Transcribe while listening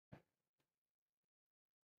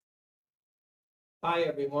Hi,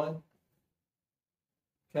 everyone.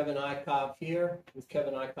 Kevin Ikov here with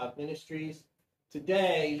Kevin Ikov Ministries.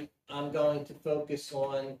 Today, I'm going to focus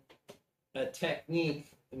on a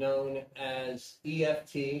technique known as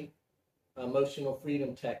EFT, Emotional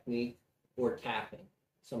Freedom Technique, or tapping.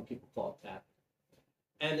 Some people call it tapping.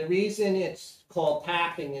 And the reason it's called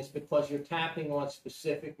tapping is because you're tapping on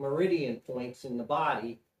specific meridian points in the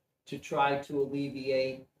body to try to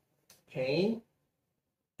alleviate pain,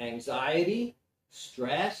 anxiety,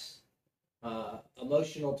 stress,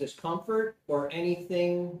 emotional discomfort, or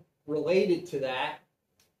anything related to that.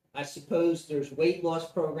 I suppose there's weight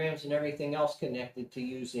loss programs and everything else connected to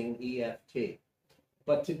using EFT.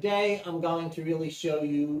 But today I'm going to really show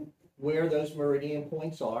you where those meridian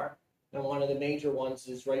points are. And one of the major ones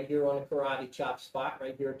is right here on a karate chop spot,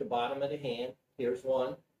 right here at the bottom of the hand. Here's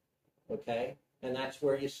one, okay? And that's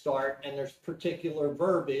where you start. And there's particular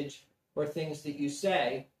verbiage or things that you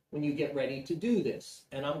say when you get ready to do this.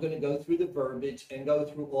 And I'm going to go through the verbiage and go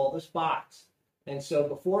through all the spots. And so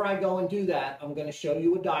before I go and do that, I'm going to show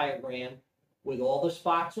you a diagram with all the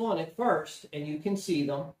spots on it first, and you can see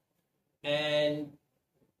them. And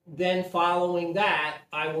then following that,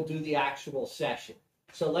 I will do the actual session.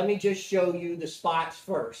 So let me just show you the spots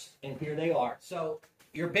first, and here they are. So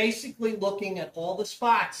you're basically looking at all the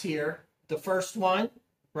spots here. The first one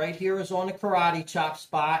right here is on the karate chop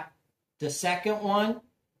spot. The second one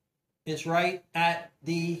is right at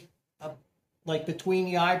the, like between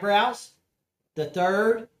the eyebrows. The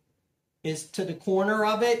third is to the corner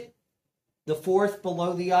of it. The fourth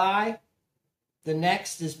below the eye. The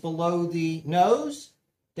next is below the nose,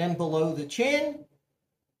 then below the chin,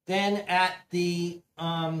 then at the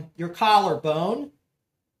your collarbone,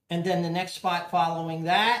 and then the next spot following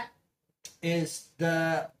that is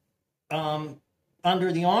the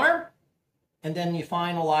under the arm, and then you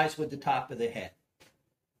finalize with the top of the head.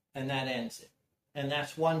 And that ends it. And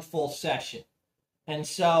that's one full session. And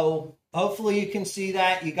so hopefully you can see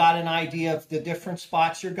that. You got an idea of the different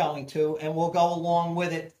spots you're going to, and we'll go along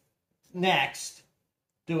with it next,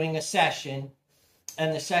 doing a session.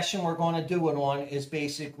 And the session we're going to do it on is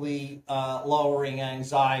basically lowering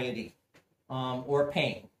anxiety or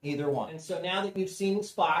pain, either one. And so now that you've seen the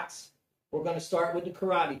spots, we're going to start with the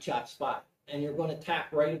karate chop spot. And you're going to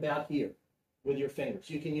tap right about here with your fingers.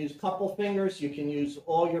 You can use a couple fingers. You can use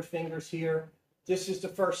all your fingers here. This is the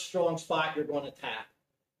first strong spot you're going to tap.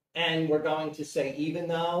 And we're going to say, even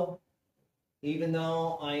though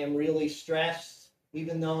I am really stressed,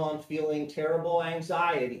 even though I'm feeling terrible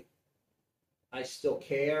anxiety, I still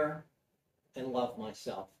care and love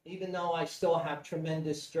myself. Even though I still have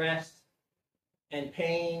tremendous stress and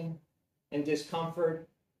pain and discomfort,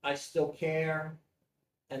 I still care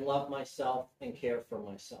and love myself and care for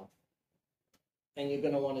myself. And you're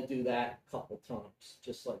going to want to do that a couple times,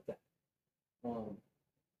 just like that.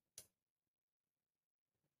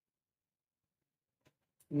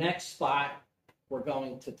 Next spot we're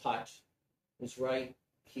going to touch is right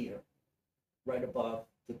here, right above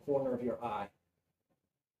the corner of your eye.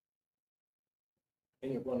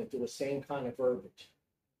 And you're going to do the same kind of verbiage.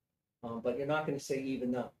 But you're not going to say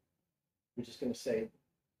even though. You're just going to say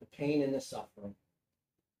the pain and the suffering,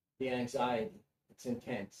 the anxiety, it's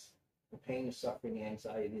intense. The pain, the suffering, the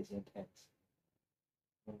anxiety is intense.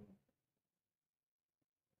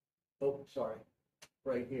 Sorry.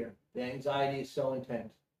 Right here. The anxiety is so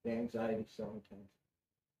intense. The anxiety is so intense.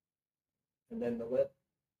 And then the lip.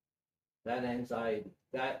 That anxiety,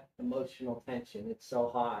 that emotional tension, it's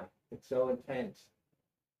so high. It's so intense.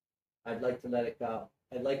 I'd like to let it go.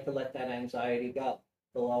 I'd like to let that anxiety go.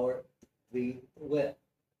 The lower, the lip,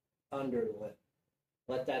 under the lip.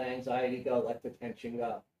 Let that anxiety go. Let the tension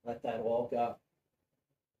go. Let that all go.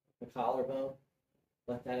 The collarbone,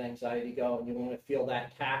 let that anxiety go. And you want to feel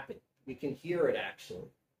that tapping. You can hear it actually.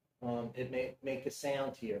 It may make a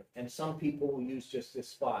sound here. And some people will use just this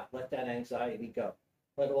spot. Let that anxiety go.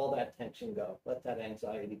 Let all that tension go. Let that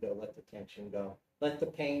anxiety go. Let the tension go. Let the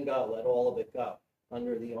pain go. Let all of it go.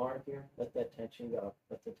 Under the arm here, let that tension go.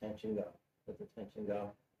 Let the tension go. Let the tension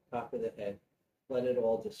go. Top of the head. Let it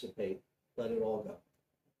all dissipate. Let it all go.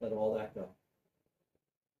 Let all that go.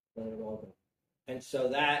 Let it all go. And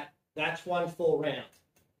so that's one full round.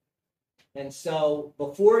 And so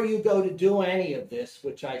before you go to do any of this,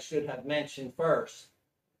 which I should have mentioned first,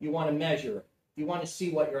 you want to measure it. You want to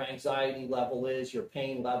see what your anxiety level is, your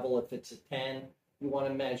pain level. If it's a 10, you want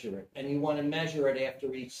to measure it. And you want to measure it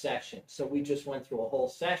after each session. So we just went through a whole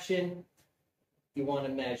session. You want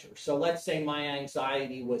to measure. So let's say my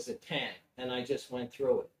anxiety was a 10, and I just went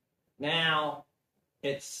through it. Now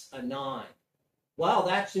it's a 9. Well,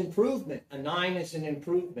 that's improvement. A 9 is an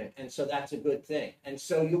improvement, and so that's a good thing. And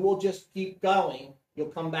so you will just keep going. You'll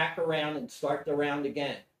come back around and start the round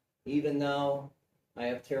again. Even though I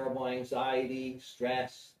have terrible anxiety,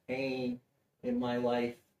 stress, pain in my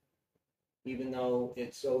life, even though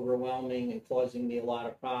it's overwhelming and causing me a lot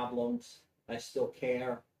of problems, I still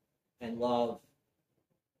care and love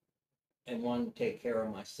and want to take care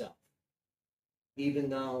of myself. Even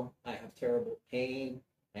though I have terrible pain,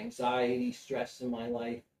 anxiety, stress in my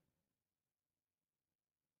life,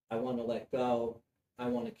 I want to let go. I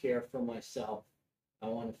want to care for myself. I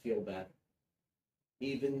want to feel better.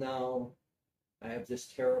 Even though I have this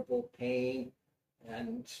terrible pain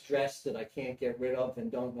and stress that I can't get rid of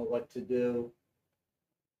and don't know what to do,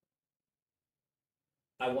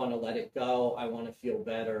 I want to let it go. I want to feel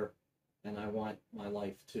better, and I want my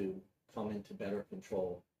life to come into better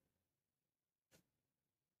control.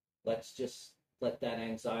 Let's just let that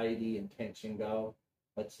anxiety and tension go.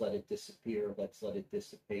 Let's let it disappear. Let's let it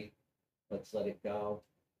dissipate. Let's let it go.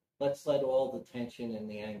 Let's let all the tension and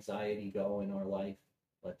the anxiety go in our life.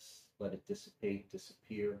 Let's let it dissipate,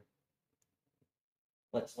 disappear.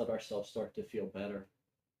 Let's let ourselves start to feel better.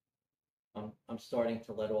 I'm starting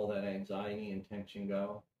to let all that anxiety and tension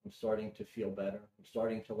go. I'm starting to feel better. I'm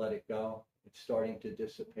starting to let it go. It's starting to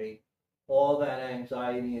dissipate. All that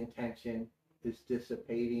anxiety and tension is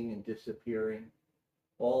dissipating and disappearing.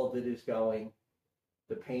 All of it is going.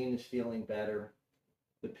 The pain is feeling better.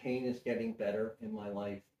 The pain is getting better in my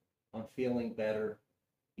life. I'm feeling better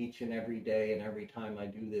each and every day, and every time I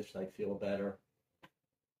do this, I feel better.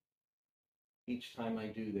 Each time I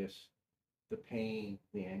do this, the pain,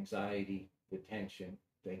 the anxiety, the tension,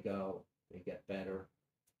 they go, they get better,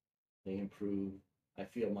 they improve. I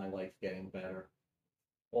feel my life getting better.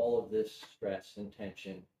 All of this stress and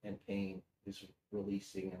tension and pain is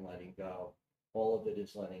releasing and letting go. All of it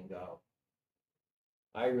is letting go.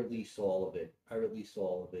 I release all of it. I release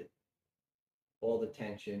all of it. All the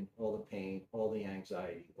tension, all the pain, all the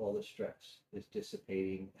anxiety, all the stress is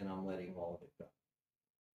dissipating, and I'm letting all of it go.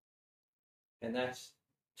 And that's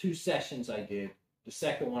 2 sessions I did. The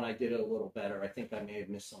second one I did it a little better. I think I may have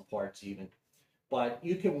missed some parts even. But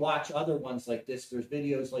you can watch other ones like this. There's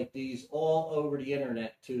videos like these all over the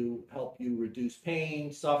internet to help you reduce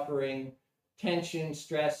pain, suffering, tension,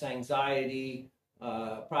 stress, anxiety,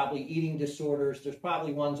 probably eating disorders. There's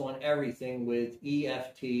probably ones on everything with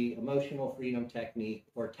EFT, emotional freedom technique,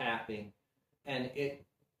 or tapping, and it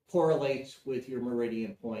correlates with your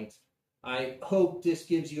meridian points. I hope this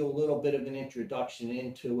gives you a little bit of an introduction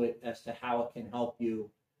into it as to how it can help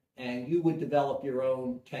you, and you would develop your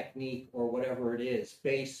own technique or whatever it is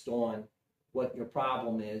based on what your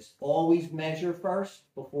problem is. Always measure first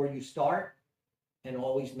before you start, and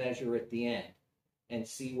always measure at the end and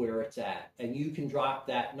see where it's at. And you can drop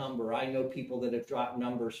that number. I know people that have dropped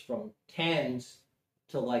numbers from 10s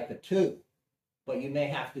to like a 2, but you may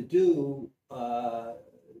have to do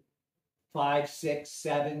 5, 6,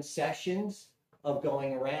 7 sessions of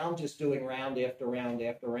going around, just doing round after round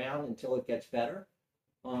after round until it gets better.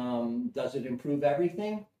 Does it improve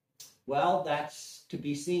everything? Well, that's to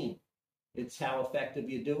be seen. It's how effective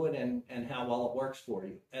you do it and how well it works for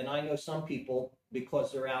you. And I know some people,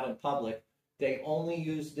 because they're out in public, they only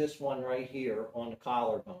use this one right here on the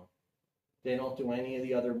collarbone. They don't do any of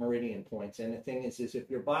the other meridian points. And the thing is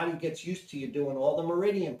if your body gets used to you doing all the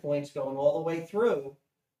meridian points going all the way through,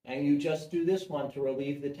 and you just do this one to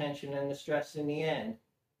relieve the tension and the stress in the end,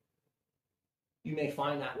 you may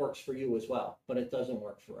find that works for you as well, but it doesn't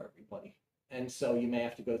work for everybody. And so you may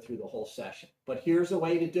have to go through the whole session. But here's a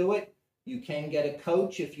way to do it. You can get a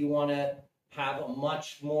coach if you want to have a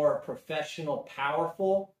much more professional,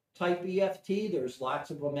 powerful type EFT. There's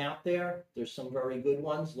lots of them out there. There's some very good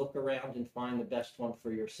ones. Look around and find the best one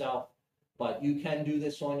for yourself. But you can do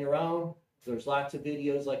this on your own. There's lots of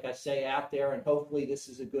videos, like I say, out there, and hopefully this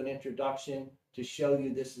is a good introduction to show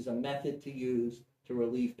you this is a method to use to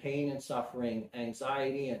relieve pain and suffering,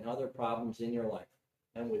 anxiety, and other problems in your life.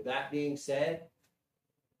 And with that being said,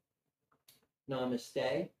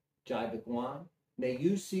 namaste, Jai Bhagwan. May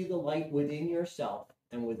you see the light within yourself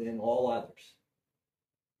and within all others.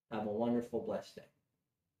 Have a wonderful, blessed day.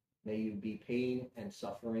 May you be pain and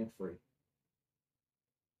suffering free.